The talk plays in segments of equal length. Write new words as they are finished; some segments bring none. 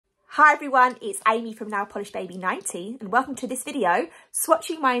Hi everyone, it's Amy from Nail Polish Baby 90 and welcome to this video,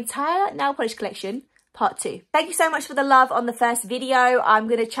 swatching my entire nail polish collection, part 2. Thank you so much for the love on the first video. I'm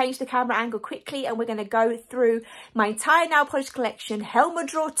going to change the camera angle quickly and we're going to go through my entire nail polish collection, Helmer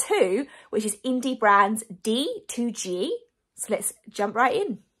Draw 2, which is indie brands D to G. So let's jump right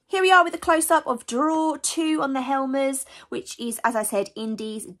in. Here we are with a close-up of Draw 2 on the Helmers, which is, as I said,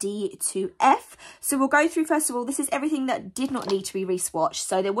 Indies D to F. So we'll go through, first of all, this is everything that did not need to be re-swatched.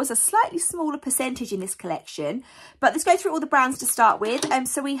 So there was a slightly smaller percentage in this collection. But let's go through all the brands to start with.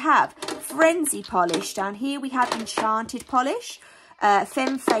 So we have Frenzy Polish. Down here we have Enchanted Polish,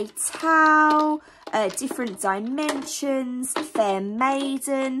 Femme Fatale, Different Dimensions, Fair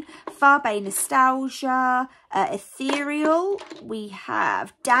Maiden, Farbe Nostalgia, Ethereal, we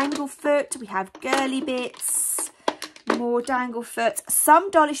have Danglefoot, we have Girly Bits, more Danglefoot, some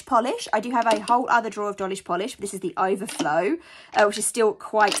Dolish Polish. I do have a whole other drawer of Dolish Polish, but this is the overflow, which is still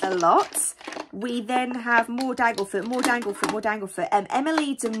quite a lot. We then have more Danglefoot, more Danglefoot, more Danglefoot.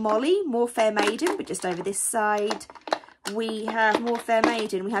 Emily de Molly, more Fair Maiden, but just over this side. We have more Fair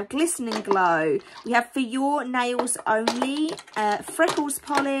Maiden, we have Glisten and Glow, we have For Your Nails Only, Freckles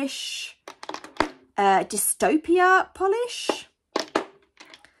Polish, Dystopia Polish.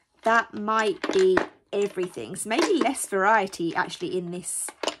 That might be everything. So maybe less variety actually in this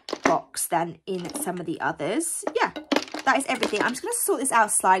box than in some of the others. Yeah, that is everything. I'm just going to sort this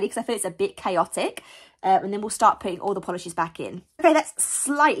out slightly because I feel it's a bit chaotic. And then we'll start putting all the polishes back in. Okay, that's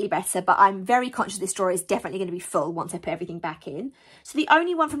slightly better, but I'm very conscious this drawer is definitely going to be full once I put everything back in. So the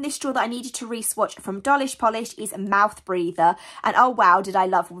only one from this drawer that I needed to re-swatch from Dolish Polish is Mouth Breather. And oh wow, did I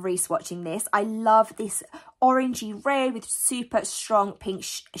love re-swatching this. I love this orangey red with super strong pink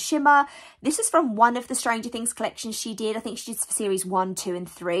shimmer. This is from one of the Stranger Things collections she did. I think she did series 1, 2 and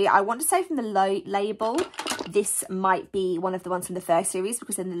 3. I want to say from the label, this might be one of the ones from the first series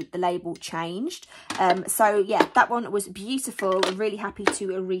because then the label changed. So yeah, that one was beautiful. I'm really happy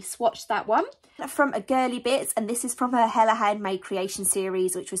to re-swatch that one. From a Girly Bits, and this is from her Hella Handmade Creation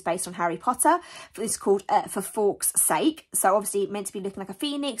series, which was based on Harry Potter. It's called For Fork's Sake. So obviously meant to be looking like a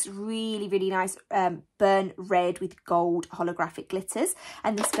phoenix. Really, really nice burnt red with gold holographic glitters.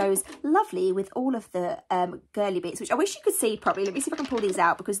 And this goes lovely with all of the Girly Bits, which I wish you could see properly. Let me see if I can pull these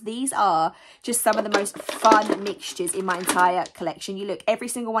out because these are just some of the most fun mixtures in my entire collection. You look, every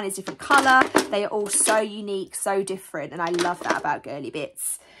single one is different colour. They are all so unique, so different. And I love that about Girly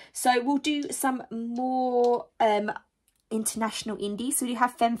Bits. So we'll do some more international indies. So we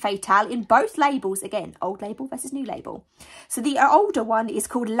have Femme Fatale in both labels. Again, old label versus new label. So the older one is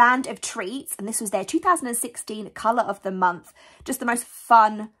called Land of Treats. And this was their 2016 colour of the month. Just the most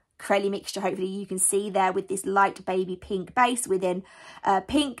fun Crelly mixture, hopefully you can see there, with this light baby pink base within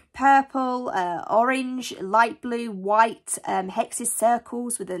pink, purple, orange, light blue, white, hexes,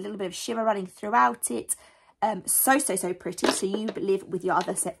 circles with a little bit of shimmer running throughout it. So pretty. So you live with your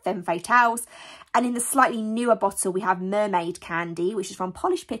other Femme Fatales. And in the slightly newer bottle, we have Mermaid Candy, which is from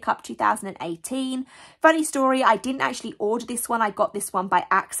Polish Pickup 2018. Funny story, I didn't actually order this one. I got this one by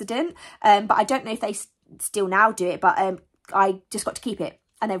accident. But I don't know if they still now do it, but I just got to keep it.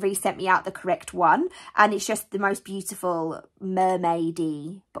 And they resent me out the correct one. And it's just the most beautiful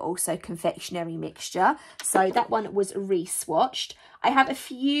mermaidy, but also confectionery mixture. So that one was re-swatched. I have a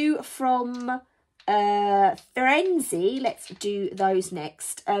few from Frenzy. Let's do those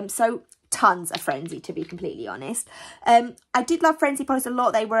next. So tons of Frenzy, to be completely honest. I did love Frenzy Polish a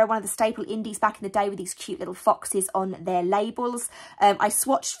lot. They were one of the staple indies back in the day with these cute little foxes on their labels. I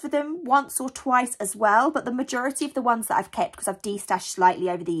swatched for them once or twice as well, but the majority of the ones that I've kept, because I've destashed slightly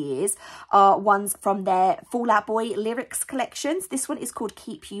over the years, are ones from their Fall Out Boy lyrics collections. This one is called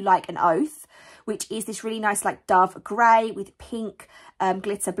Keep You Like an Oath, which is this really nice like dove grey with pink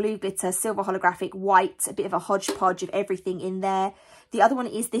glitter, blue glitter, silver holographic, white, a bit of a hodgepodge of everything in there. The other one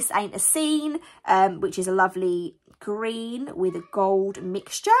is This Ain't a Scene, which is a lovely green with a gold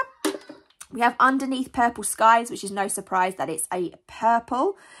mixture. We have Underneath Purple Skies, which is no surprise that it's a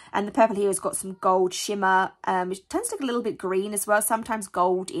purple. And the purple here has got some gold shimmer, which tends to look a little bit green as well. Sometimes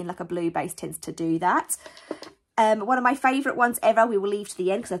gold in like a blue base tends to do that. One of my favourite ones ever, we will leave to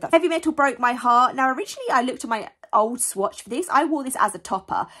the end because I thought Heavy Metal Broke My Heart. Now, originally I looked at my old swatch for this. I wore this as a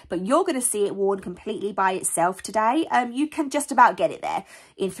topper, but you're going to see it worn completely by itself today. You can just about get it there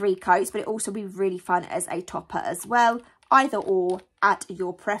in 3 coats, but it also be really fun as a topper as well. Either or at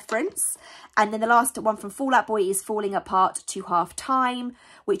your preference. And then the last one from Fall Out Boy is Falling Apart to Half Time,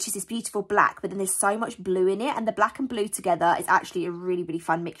 which is this beautiful black, but then there's so much blue in it, and the black and blue together is actually a really, really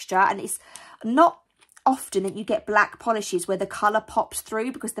fun mixture. And it's not often that you get black polishes where the colour pops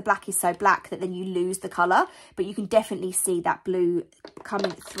through because the black is so black that then you lose the colour. But you can definitely see that blue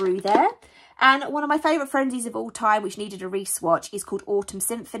coming through there. And one of my favourite frenzies of all time, which needed a re-swatch, is called Autumn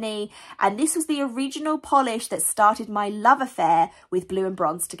Symphony. And this was the original polish that started my love affair with blue and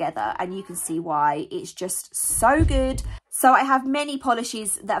bronze together. And you can see why. It's just so good. So I have many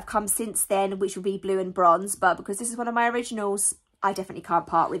polishes that have come since then, which will be blue and bronze. But because this is one of my originals, I definitely can't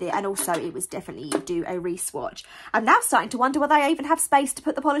part with it. And also it was definitely do a re-swatch. I'm now starting to wonder whether I even have space to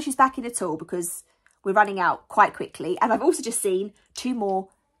put the polishes back in at all, because we're running out quite quickly. And I've also just seen 2 more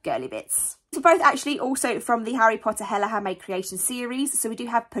girly bits. So both actually also from the Harry Potter Hella Handmade Creation series. So we do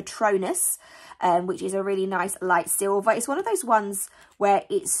have Patronus, which is a really nice light silver. It's one of those ones where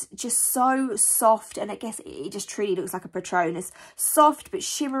it's just so soft, and I guess it just truly looks like a Patronus. Soft but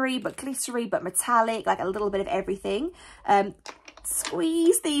shimmery but glittery but metallic, like a little bit of everything.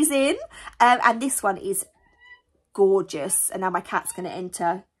 Squeeze these in, and this one is gorgeous. And now my cat's going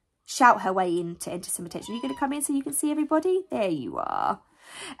to shout her way in to enter some attention. Are you going to come in so you can see everybody? There you are.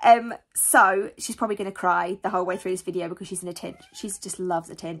 So she's probably going to cry the whole way through this video because she's she just loves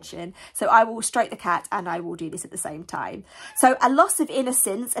attention. So I will stroke the cat and I will do this at the same time. So A Loss of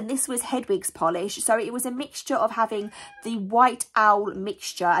Innocence, and this was Hedwig's polish. So it was a mixture of having the White Owl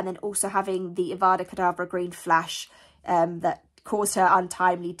mixture and then also having the Avada Kedavra Green Flash that caused her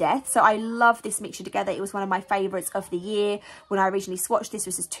untimely death. So I love this mixture together. It was one of my favourites of the year when I originally swatched this.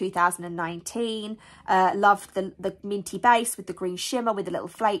 This was 2019. Loved the minty base with the green shimmer with the little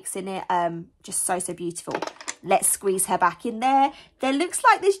flakes in it. Just so beautiful. Let's squeeze her back in there. There looks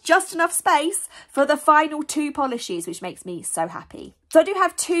like there's just enough space for the final 2 polishes, which makes me so happy. So I do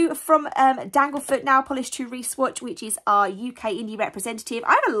have 2 from Danglefoot Nail Polish to re-swatch, which is our UK indie representative.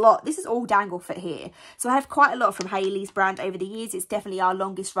 I have a lot. This is all Danglefoot here. So I have quite a lot from Hayley's brand over the years. It's definitely our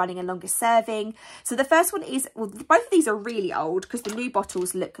longest running and longest serving. So the first one is, well, both of these are really old because the new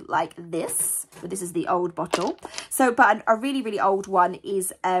bottles look like this. But this is the old bottle. So, but a really, really old one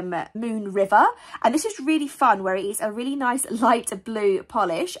is Moon River. And this is really fun, where it is a really nice light blue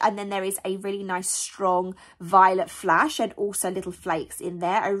polish. And then there is a really nice strong violet flash and also little flakes in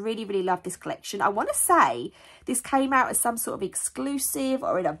there. I really, really love this collection. I want to say this came out as some sort of exclusive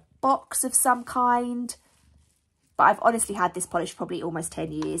or in a box of some kind. But I've honestly had this polish probably almost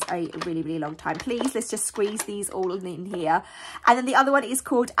 10 years, a really, really long time. Please, let's just squeeze these all in here. And then the other one is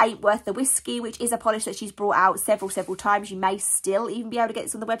called Ain't Worth the Whiskey, which is a polish that she's brought out several times. You may still even be able to get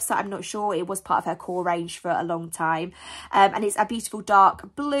this on the website. I'm not sure. It was part of her core range for a long time. And it's a beautiful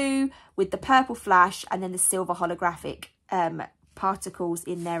dark blue with the purple flash and then the silver holographic particles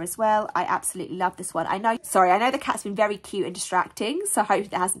in there as well. I absolutely love this one. I know the cat's been very cute and distracting, so I hope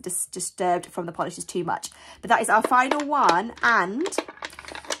that hasn't disturbed from the polishes too much. But that is our final one, and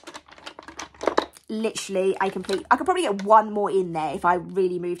literally I could probably get 1 more in there if I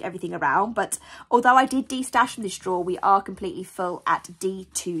really moved everything around. But although I did de-stash from this drawer, we are completely full at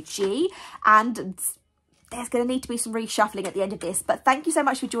D2G, and there's going to need to be some reshuffling at the end of this. But thank you so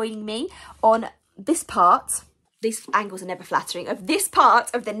much for joining me on this part. These angles are never flattering, of this part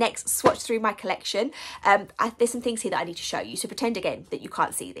of the next swatch through my collection. There's some things here that I need to show you, so pretend again that you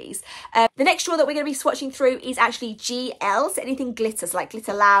can't see these. The next drawer that we're going to be swatching through is actually GL, so anything glitters, like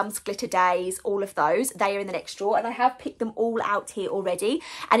Glitter Lambs, Glitter Days, all of those, they are in the next drawer, and I have picked them all out here already.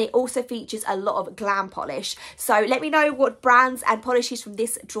 And it also features a lot of Glam polish. So let me know what brands and polishes from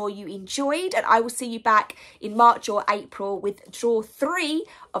this drawer you enjoyed, and I will see you back in March or April with drawer 3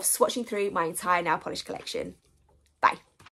 of swatching through my entire nail polish collection.